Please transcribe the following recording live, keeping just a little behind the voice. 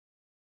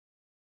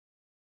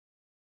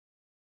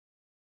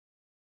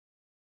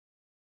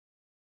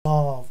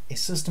a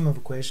system of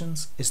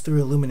equations is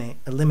through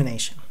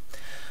elimination.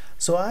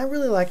 So I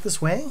really like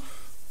this way,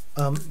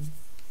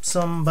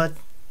 but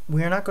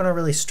we're not going to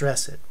really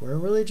stress it. We're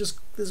really just,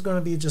 this is going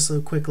to be just a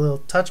quick little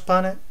touch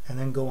upon it and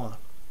then go on.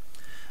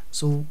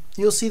 So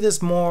you'll see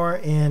this more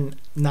in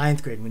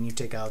 9th grade when you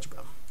take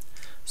algebra.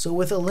 So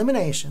with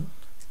elimination,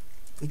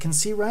 we can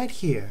see right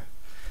here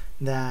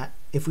that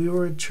if we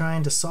were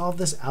trying to solve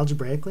this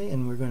algebraically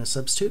and we're going to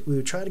substitute, we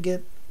would try to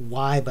get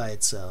y by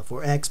itself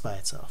or x by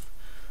itself.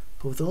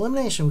 But with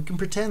elimination, we can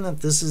pretend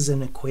that this is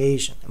an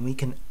equation and we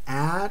can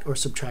add or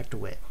subtract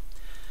away.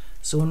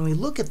 So when we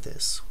look at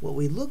this, what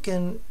we look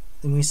in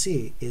and we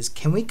see is,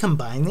 can we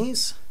combine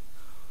these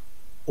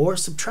or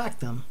subtract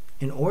them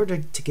in order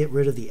to get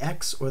rid of the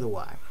x or the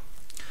y?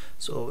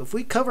 So if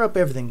we cover up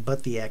everything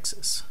but the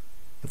x's,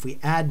 if we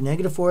add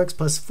negative 4x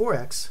plus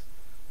 4x,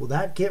 will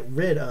that get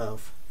rid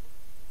of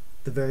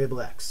the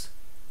variable x?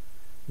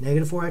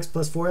 Negative 4x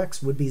plus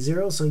 4x would be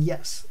 0, so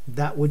yes,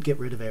 that would get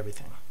rid of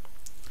everything.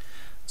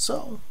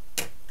 So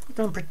we're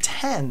going to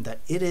pretend that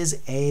it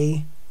is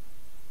a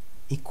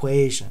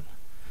equation.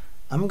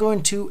 I'm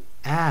going to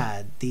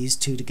add these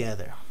two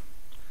together.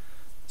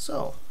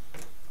 So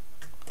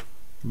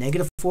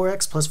negative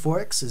 4x plus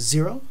 4x is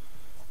 0.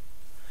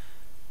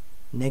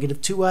 Negative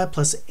 2y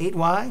plus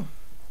 8y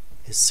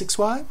is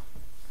 6y.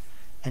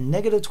 And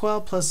negative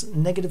 12 plus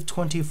negative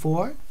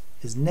 24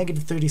 is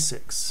negative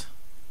 36.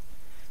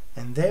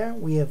 And there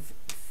we have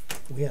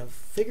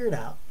figured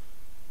out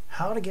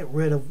how to get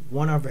rid of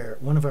one of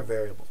our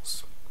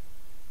variables.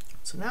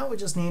 So now we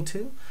just need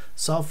to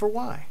solve for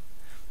y.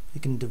 We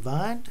can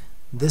divide,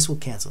 this will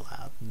cancel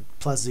out,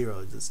 plus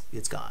 0,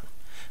 it's gone.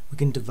 We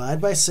can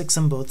divide by 6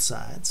 on both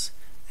sides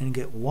and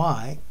get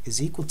y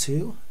is equal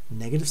to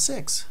negative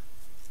 6.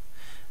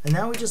 And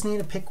now we just need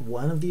to pick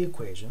one of the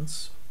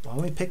equations. Why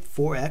don't we pick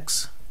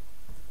 4x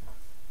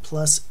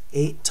plus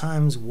 8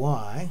 times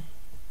y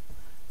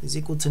is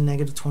equal to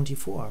negative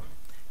 24.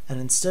 And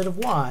instead of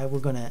y, we're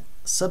going to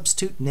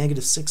substitute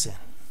negative 6 in.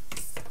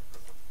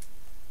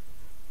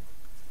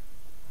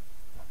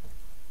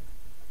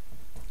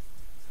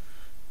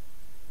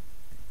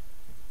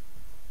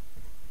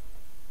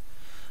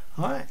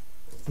 Alright,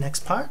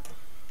 next part.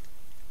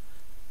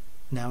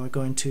 Now we're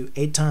going to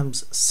 8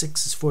 times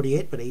 6 is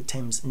 48, but 8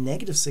 times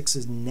negative 6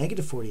 is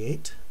negative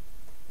 48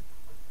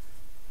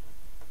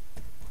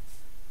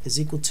 is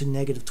equal to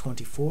negative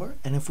 24.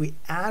 And if we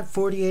add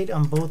 48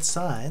 on both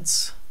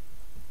sides,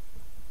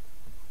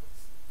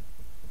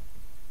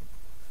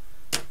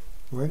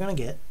 we're going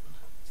to get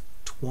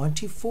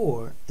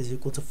 24 is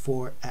equal to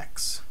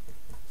 4x.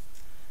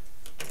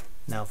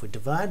 Now if we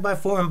divide by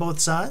 4 on both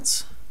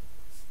sides,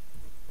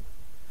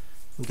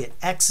 we get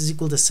x is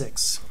equal to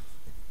 6.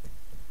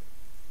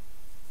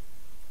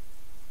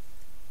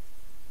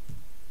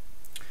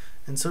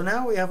 And so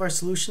now we have our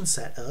solution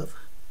set of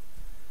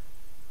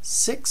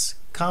 6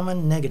 comma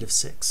negative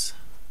 6.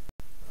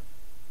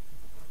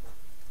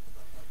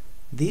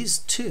 These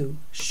two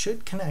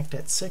should connect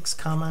at 6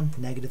 comma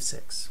negative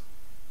 6.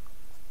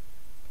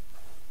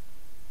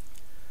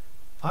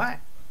 Alright,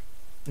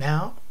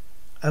 now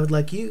I would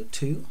like you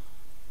to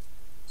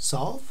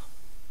solve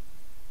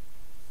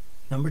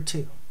number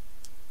 2.